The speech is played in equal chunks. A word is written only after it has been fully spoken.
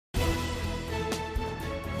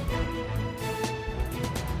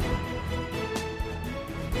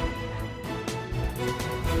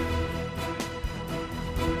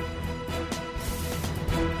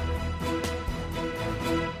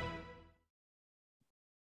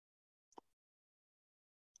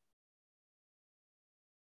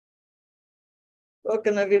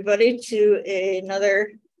Welcome everybody to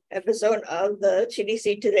another episode of the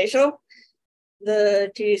TDC Today Show. The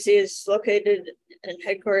TDC is located and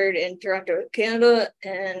headquartered in Toronto, Canada,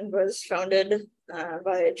 and was founded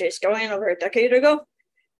by Jay Scullion over a decade ago.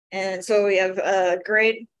 And so we have a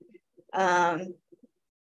great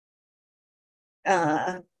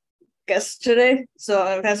guest today. So I'm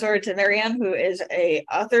going to pass over to Marianne, who is an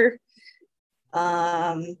author,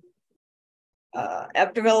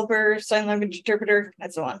 app developer, sign language interpreter,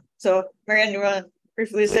 and so on. So Marianne, you want to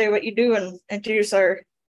briefly say what you do and introduce our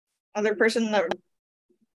other person that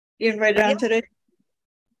you invited on today?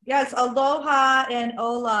 Yes, aloha and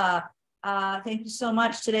hola. Thank you so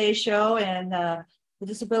much. Today's show and the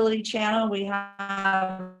Disability Channel. We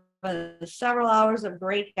have several hours of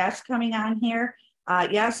great guests coming on here.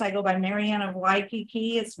 Yes, I go by Marianne of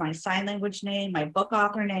Waikiki. It's my sign language name, my book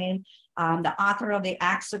author name. The author of the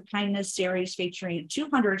Acts of Kindness series featuring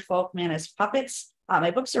 200 folkmen as puppets.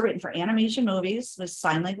 My books are written for animation movies with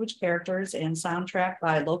sign language characters and soundtrack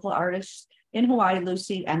by local artists in Hawaii,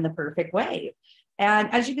 Lucy and The Perfect Wave.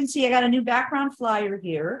 And as you can see, I got a new background flyer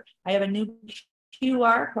here. I have a new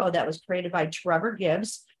QR code that was created by Trevor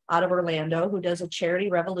Gibbs out of Orlando, who does a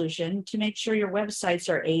charity revolution to make sure your websites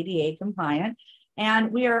are ADA compliant.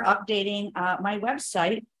 And we are updating my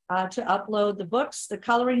website to upload the books, the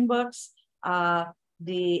coloring books,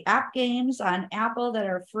 the app games on Apple that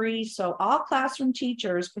are free. So all classroom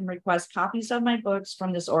teachers can request copies of my books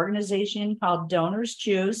from this organization called Donors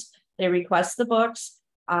Choose. They request the books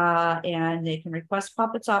and they can request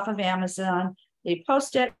puppets off of Amazon. They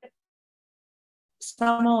post it.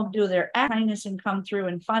 Some will do their kindness and come through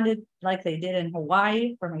and fund it like they did in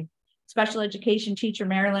Hawaii for my special education teacher,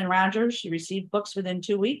 Marilyn Rogers. She received books within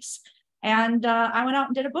 2 weeks. And I went out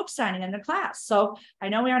and did a book signing in the class. So I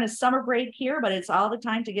know we're on a summer break here, but it's all the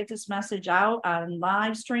time to get this message out on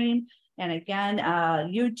live stream. And again,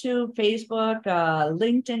 YouTube, Facebook,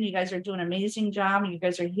 LinkedIn, you guys are doing an amazing job. You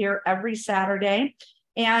guys are here every Saturday.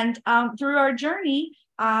 And through our journey,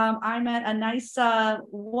 I met a nice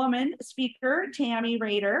woman speaker, Tammy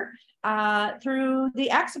Rader, through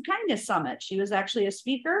the Acts of Kindness Summit. She was actually a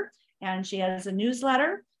speaker and she has a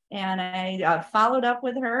newsletter. And I followed up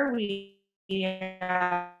with her. We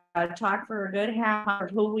talked for a good half hour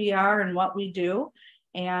of who we are and what we do.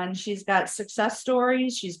 And she's got success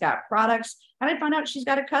stories. She's got products. And I found out she's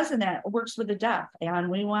got a cousin that works with the deaf. And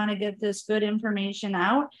we want to get this good information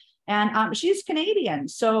out. And she's Canadian.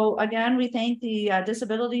 So again, we thank the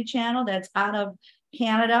Disability Channel that's out of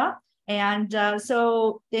Canada. And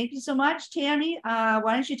so thank you so much, Tammy. Why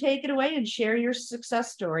don't you take it away and share your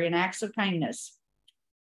success story and acts of kindness?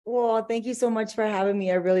 Well, thank you so much for having me.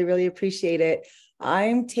 I really, really appreciate it.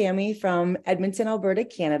 I'm Tammy from Edmonton, Alberta,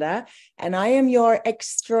 Canada, and I am your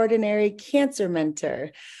extraordinary cancer mentor.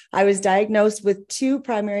 I was diagnosed with 2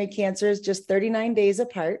 primary cancers just 39 days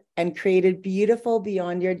apart and created Beautiful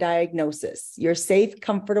Beyond Your Diagnosis, your safe,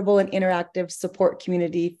 comfortable, and interactive support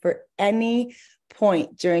community for any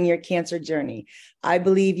point during your cancer journey. I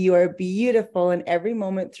believe you are beautiful in every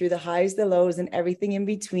moment through the highs, the lows, and everything in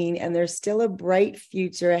between. And there's still a bright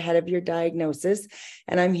future ahead of your diagnosis.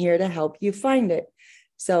 And I'm here to help you find it.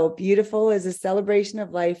 So beautiful is a celebration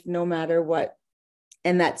of life no matter what.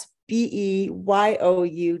 And that's BEYOUTIFUL.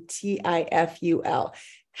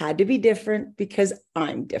 Had to be different because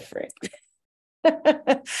I'm different.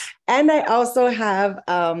 And I also have,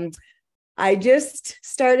 I just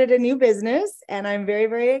started a new business and I'm very,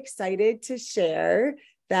 very excited to share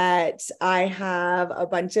that I have a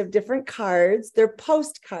bunch of different cards. They're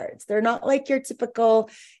postcards. They're not like your typical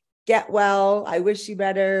get well, I wish you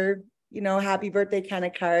better, happy birthday kind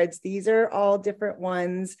of cards. These are all different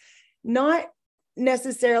ones, not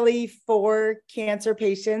necessarily for cancer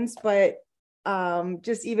patients, but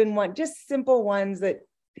just simple ones that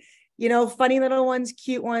funny little ones,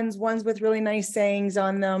 cute ones with really nice sayings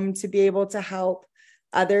on them to be able to help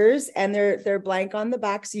others. And they're blank on the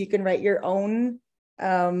back. So you can write your own,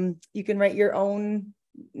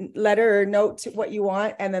 letter or note to what you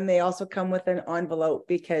want. And then they also come with an envelope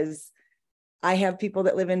because I have people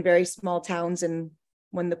that live in very small towns. And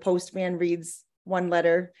when the postman reads one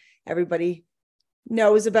letter, everybody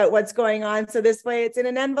knows about what's going on. So this way it's in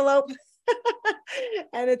an envelope.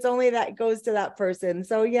 And it's only that goes to that person.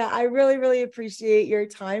 So yeah, I really, really appreciate your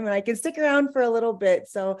time and I can stick around for a little bit.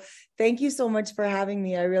 So thank you so much for having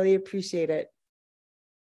me. I really appreciate it.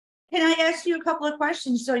 Can I ask you a couple of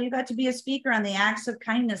questions? So you got to be a speaker on the Acts of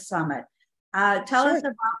Kindness Summit. Tell us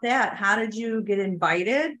about that. How did you get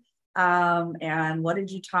invited? And what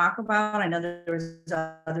did you talk about? I know there was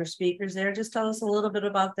other speakers there. Just tell us a little bit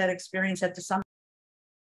about that experience at the summit.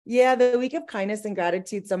 Yeah, the Week of Kindness and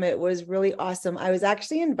Gratitude Summit was really awesome. I was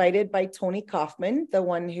actually invited by Tony Kaufman, the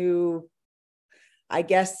one who, I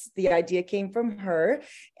guess the idea came from her.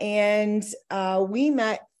 And we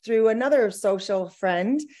met through another social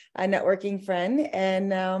friend, a networking friend.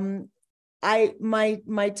 And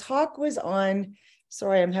my talk was on,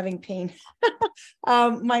 sorry, I'm having pain.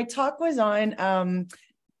 My talk was on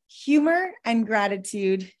humor and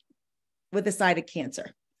gratitude with a side of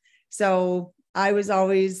cancer. So I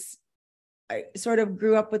sort of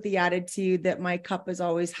grew up with the attitude that my cup is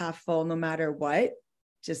always half full, no matter what.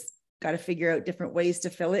 Just got to figure out different ways to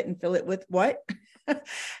fill it and fill it with what.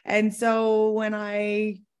 And so when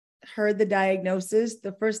I heard the diagnosis,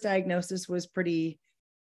 the first diagnosis was pretty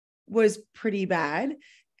bad.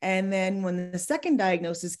 And then when the second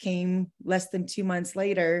diagnosis came less than 2 months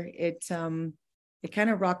later, it kind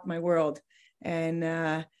of rocked my world.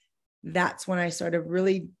 And that's when I sort of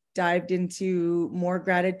really dived into more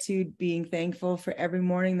gratitude, being thankful for every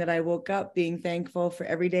morning that I woke up, being thankful for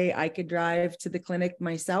every day I could drive to the clinic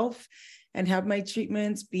myself and have my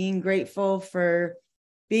treatments, being grateful for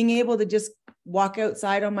being able to just walk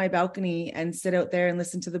outside on my balcony and sit out there and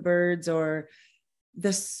listen to the birds, or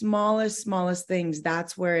the smallest things.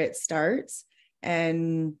 That's where it starts.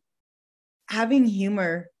 And having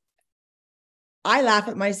humor, I laugh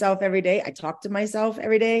at myself every day. I talk to myself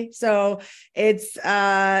every day. So it's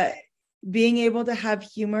being able to have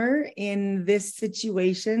humor in this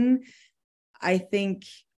situation. I think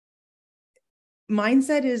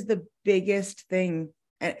mindset is the biggest thing.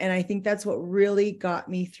 And I think that's what really got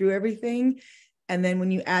me through everything. And then when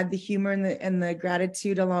you add the humor and the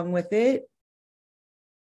gratitude along with it,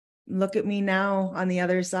 look at me now on the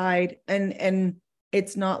other side. And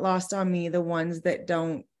it's not lost on me, the ones that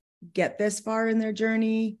don't get this far in their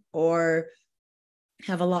journey or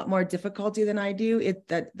have a lot more difficulty than I do.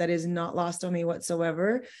 That is not lost on me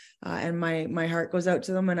whatsoever. And my heart goes out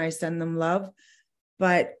to them and I send them love.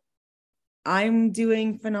 But I'm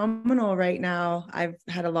doing phenomenal right now. I've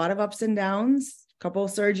had a lot of ups and downs, a couple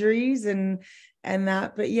of surgeries and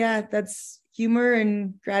that, but yeah, that's humor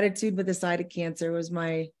and gratitude with a side of cancer was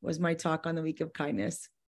my talk on the Week of Kindness.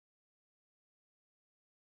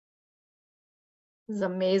 This is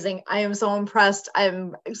amazing. I am so impressed.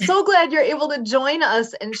 I'm so glad you're able to join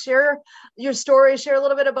us and share your story, share a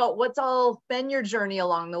little bit about what's all been your journey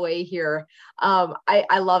along the way here.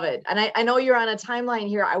 I love it. And I know you're on a timeline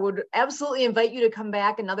here. I would absolutely invite you to come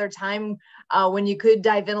back another time when you could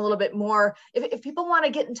dive in a little bit more. If people want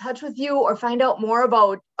to get in touch with you or find out more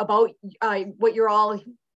about what you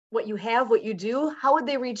have, what you do, how would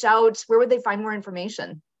they reach out? Where would they find more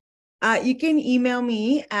information? You can email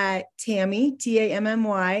me at Tammy,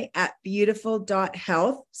 Tammy, at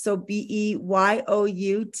beautiful.health. So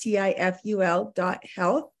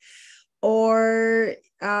BEYOUTIFUL.health. Or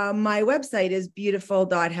my website is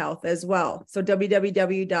beautiful.health as well. So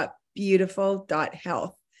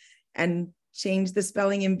www.beautiful.health. And change the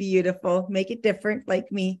spelling in beautiful, make it different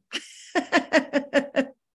like me.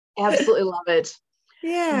 Absolutely love it.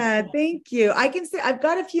 Yeah, thank you. I can say I've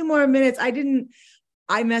got a few more minutes.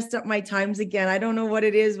 I messed up my times again. I don't know what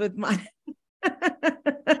it is with my.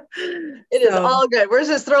 It is all good. We're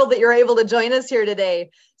just thrilled that you're able to join us here today.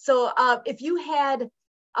 So if you had,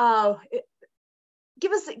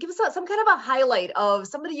 give us some kind of a highlight of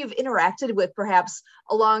somebody you've interacted with perhaps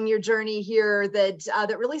along your journey here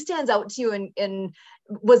that really stands out to you and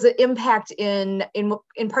was an impact in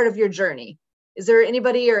part of your journey. Is there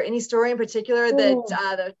anybody or any story in particular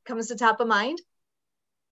that comes to top of mind?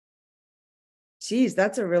 Geez,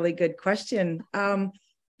 that's a really good question.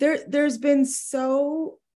 There's been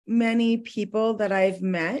so many people that I've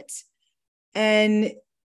met, and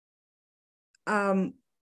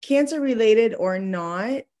cancer related or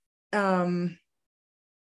not.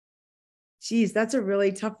 Geez, that's a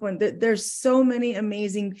really tough one. There's so many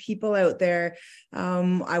amazing people out there.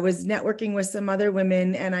 I was networking with some other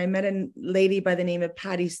women, and I met a lady by the name of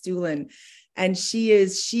Patty Stuhlin. And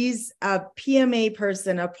she's a PMA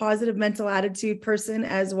person, a positive mental attitude person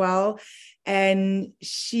as well. And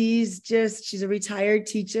she's a retired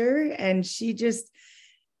teacher, and the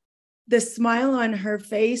smile on her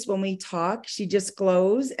face when we talk, she just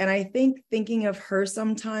glows. And I think thinking of her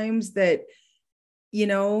sometimes that, I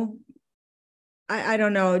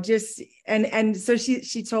don't know, just, and so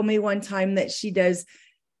she told me one time that she does,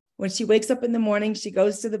 when she wakes up in the morning, she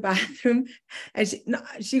goes to the bathroom and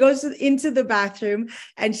she goes into the bathroom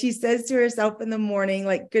and she says to herself in the morning,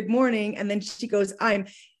 like, good morning. And then she goes, I'm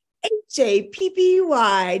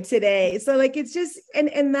HAPPY today. So like, it's just,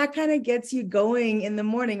 and that kind of gets you going in the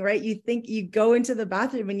morning, right? You think you go into the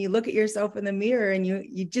bathroom and you look at yourself in the mirror and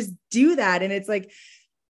you just do that. And it's like,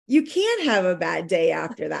 you can't have a bad day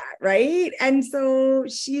after that, right? And so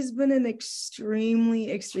she's been an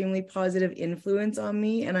extremely, extremely positive influence on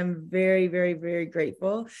me. And I'm very, very, very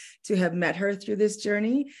grateful to have met her through this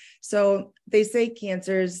journey. So they say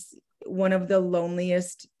cancer's one of the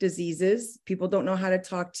loneliest diseases. People don't know how to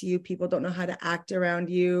talk to you. People don't know how to act around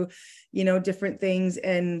you, different things.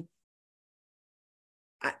 And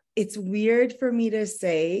it's weird for me to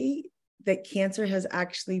say that cancer has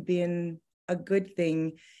actually been a good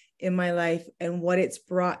thing in my life and what it's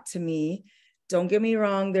brought to me. Don't get me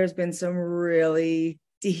wrong, there's been some really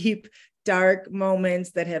deep, dark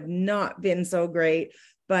moments that have not been so great,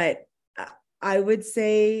 but I would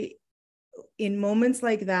say in moments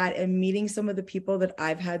like that and meeting some of the people that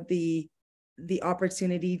I've had the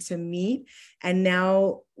opportunity to meet, and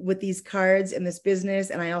now with these cards and this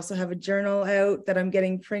business, and I also have a journal out that I'm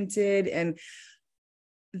getting printed, and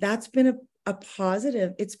that's been a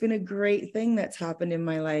positive. It's been a great thing that's happened in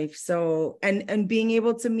my life. So, and being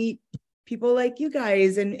able to meet people like you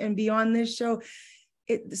guys and be on this show,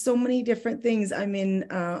 so many different things.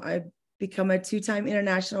 I've become a 2-time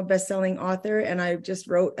international best-selling author, and I just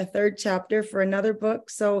wrote a 3rd chapter for another book.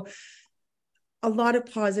 So a lot of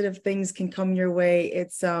positive things can come your way.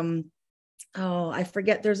 It's, I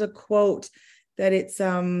forget, there's a quote that it's,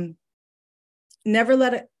 never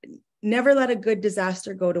let a good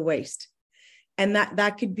disaster go to waste. And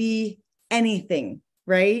that could be anything,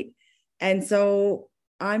 right? And so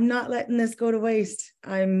I'm not letting this go to waste.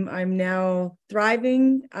 I'm now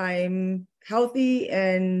thriving. I'm healthy,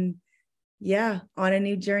 and on a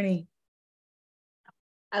new journey.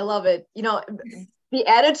 I love it. The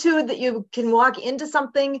attitude that you can walk into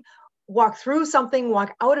something, walk through something,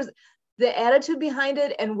 walk out of the attitude behind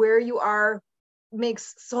it, and where you are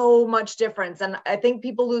makes so much difference. And I think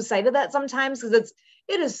people lose sight of that sometimes, because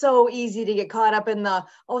it is so easy to get caught up in the,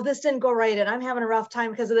 oh, this didn't go right, and I'm having a rough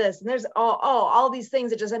time because of this. And there's all these things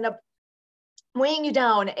that just end up weighing you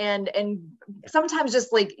down, and sometimes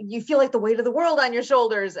just like you feel like the weight of the world on your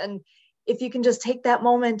shoulders. And if you can just take that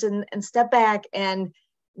moment and step back and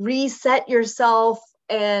reset yourself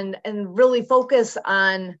and really focus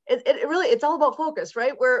on it, it's all about focus,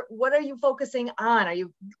 right? What are you focusing on?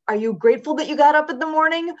 Are you grateful that you got up in the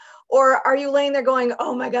morning, or are you laying there going,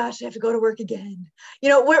 oh my gosh, I have to go to work again?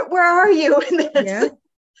 Where are you?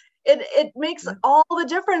 It makes all the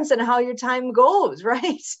difference in how your time goes,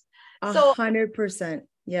 right? 100%.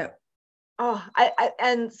 Yep. Oh,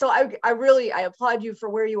 I really applaud you for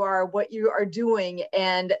where you are, what you are doing,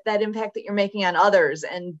 and that impact that you're making on others,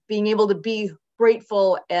 and being able to be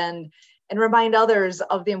grateful and remind others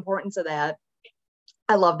of the importance of that.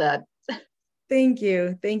 I love that. Thank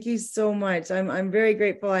you. Thank you so much. I'm very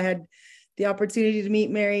grateful. I had the opportunity to meet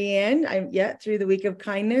Mary Ann, through the Week of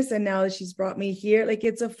Kindness, and now she's brought me here. Like,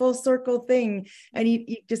 it's a full circle thing, and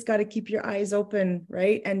you just got to keep your eyes open,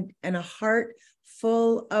 right? And a heart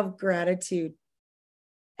full of gratitude.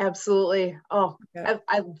 Absolutely. Oh, yeah.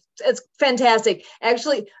 It's fantastic.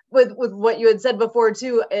 Actually, with what you had said before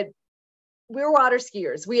too, we're water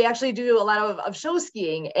skiers. We actually do a lot of show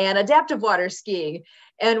skiing and adaptive water skiing.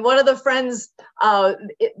 And one of the friends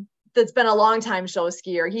that's been a long time show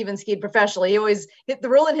skier, he even skied professionally. He always, the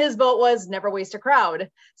rule in his boat was never waste a crowd.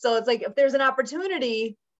 So it's like, if there's an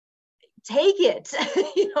opportunity, take it.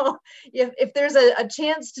 If there's a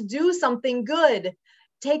chance to do something good,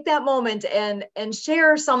 take that moment and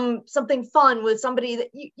share something fun with somebody that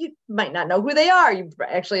you might not know who they are. You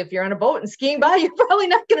actually, if you're on a boat and skiing by, you're probably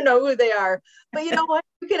not going to know who they are. But you know what?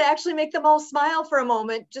 You could actually make them all smile for a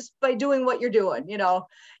moment just by doing what you're doing,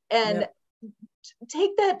 and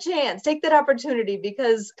take that chance, take that opportunity,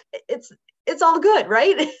 because it's all good,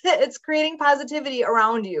 right? It's creating positivity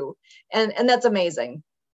around you. And that's amazing.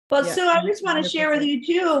 Well, Sue, I just want to share with you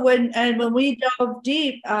too, when we dove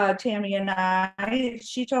deep, Tammy and I,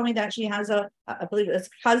 she told me that she has I believe it's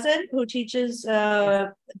cousin who teaches,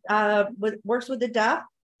 works with the deaf,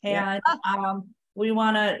 and we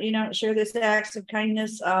want to, share this acts of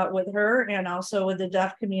kindness with her and also with the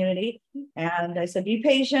deaf community. And I said, be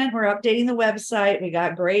patient. We're updating the website. We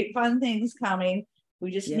got great fun things coming.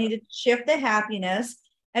 We just need to shift the happiness.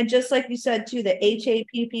 And just like you said too, the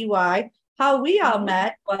HAPPY. How we all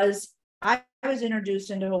met was I was introduced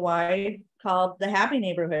into Hawaii called the Happy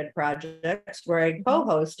Neighborhood Project, where I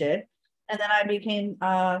co-hosted, and then I became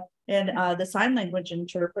the sign language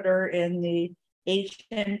interpreter in the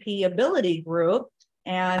HNP Ability Group,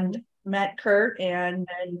 and met Kurt and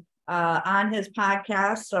on his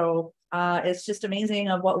podcast. So it's just amazing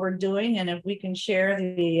of what we're doing, and if we can share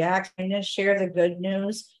the kindness, share the good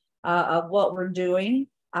news of what we're doing.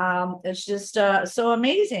 It's just so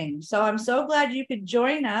amazing. So I'm so glad you could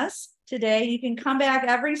join us today. You can come back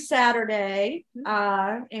every Saturday,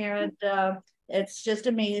 and it's just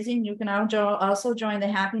amazing. You can also join the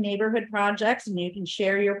Happy Neighborhood Projects, and you can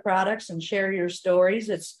share your products and share your stories.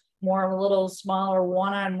 It's more of a little smaller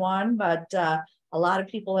one-on-one, but a lot of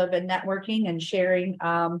people have been networking and sharing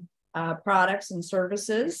products and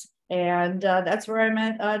services. And that's where I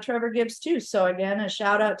met Trevor Gibbs too. So again, a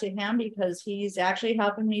shout out to him because he's actually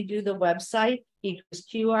helping me do the website. He uses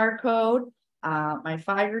QR code, my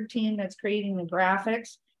Fiverr team that's creating the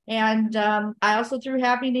graphics. And I also through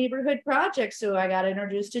Happy Neighborhood Project. So I got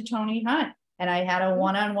introduced to Tony Hunt and I had a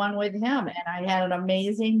one-on-one with him. And I had an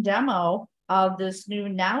amazing demo of this new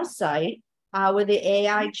Now site with the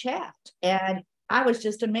AI chat. And I was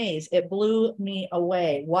just amazed. It blew me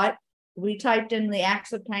away. What we typed in the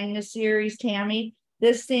Acts of Kindness series, Tammy.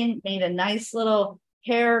 This thing made a nice little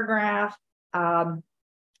paragraph. And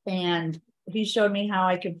he showed me how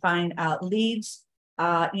I could find leads.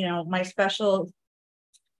 My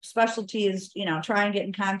specialty is, try and get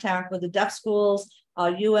in contact with the deaf schools,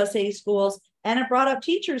 USA schools, and it brought up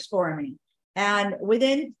teachers for me. And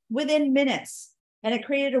within minutes, and it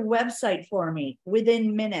created a website for me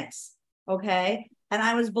within minutes. Okay. And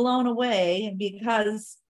I was blown away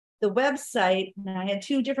because the website, and I had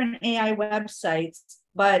 2 different AI websites,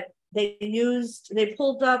 but they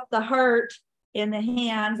pulled up the heart in the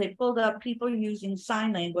hands. They pulled up people using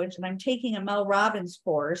sign language. And I'm taking a Mel Robbins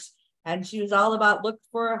course, and she was all about look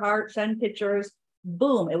for a heart, send pictures.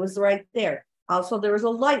 Boom, it was right there. Also, there was a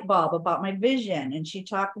light bulb about my vision, and she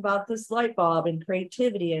talked about this light bulb and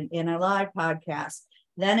creativity in a live podcast.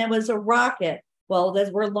 Then it was a rocket. Well,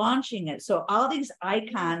 we're launching it. So all these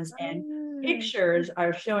icons and pictures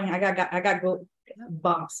are showing. I got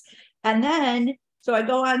bumps. And then, so I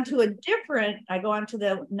go on to the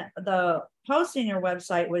Hostinger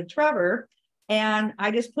website with Trevor, and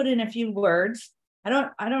I just put in a few words. I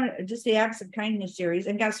don't just the Acts of Kindness series.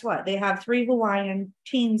 And guess what? They have 3 Hawaiian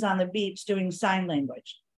teens on the beach doing sign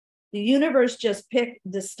language. The universe just picked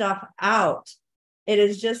this stuff out. It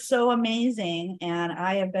is just so amazing. And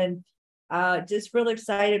I have been just real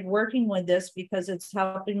excited working with this because it's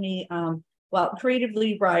helping me,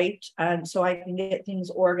 creatively write, and so I can get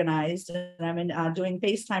things organized. And I'm doing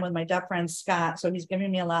FaceTime with my deaf friend Scott, so he's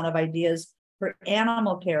giving me a lot of ideas for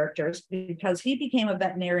animal characters because he became a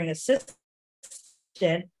veterinarian assistant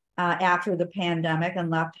after the pandemic and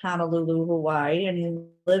left Honolulu, Hawaii, and he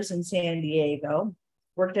lives in San Diego.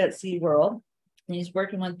 Worked at SeaWorld, and he's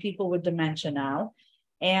working with people with dementia now,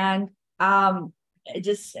 and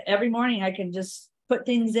just every morning I can just put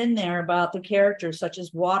things in there about the characters such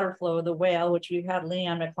as Waterflow, the whale, which we've had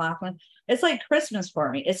Leon McLaughlin. It's like Christmas for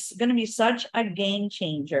me. It's going to be such a game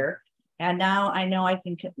changer. And now I know I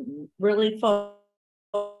can really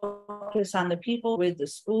focus on the people with the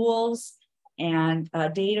schools and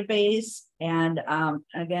database. And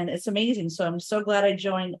again, it's amazing. So I'm so glad I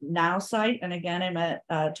joined Now site. And again, I met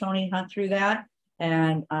Tony Hunt through that.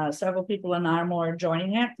 And several people in Armo are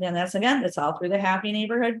joining it. And it's all through the Happy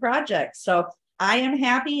Neighborhood Project. So I am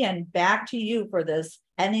happy, and back to you for this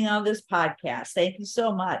ending of this podcast. Thank you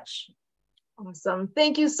so much. Awesome.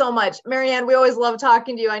 Thank you so much, Marianne. We always love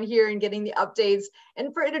talking to you on here and getting the updates,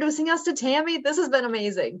 and for introducing us to Tammy. This has been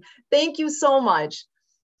amazing. Thank you so much.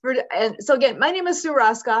 And so again, my name is Sue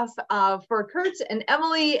Roskoff. For Kurt and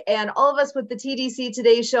Emily and all of us with the TDC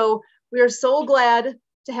Today Show, we are so glad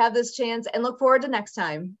to have this chance and look forward to next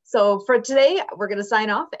time. So for today, we're going to sign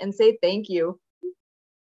off and say thank you.